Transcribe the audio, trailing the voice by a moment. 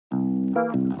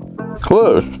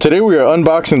Hello, today we are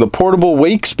unboxing the portable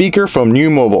wake speaker from NUU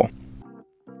Mobile.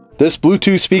 This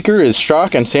Bluetooth speaker is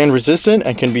shock and sand resistant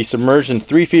and can be submerged in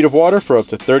 3 feet of water for up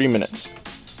to 30 minutes.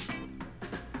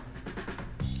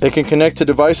 It can connect to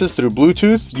devices through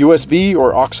Bluetooth, USB,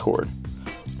 or aux cord.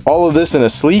 All of this in a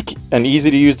sleek and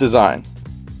easy to use design.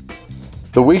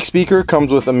 The wake speaker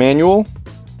comes with a manual,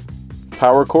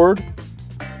 power cord,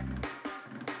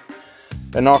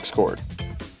 and aux cord.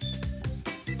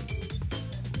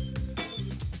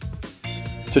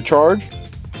 To charge,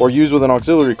 or use with an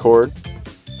auxiliary cord,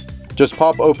 just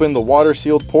pop open the water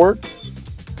sealed port,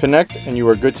 connect, and you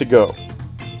are good to go.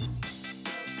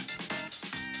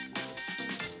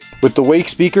 With the wake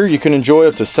speaker, you can enjoy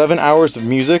up to 7 hours of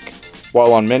music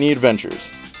while on many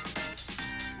adventures.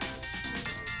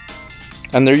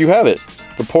 And there you have it,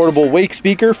 the portable wake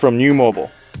speaker from NUU Mobile.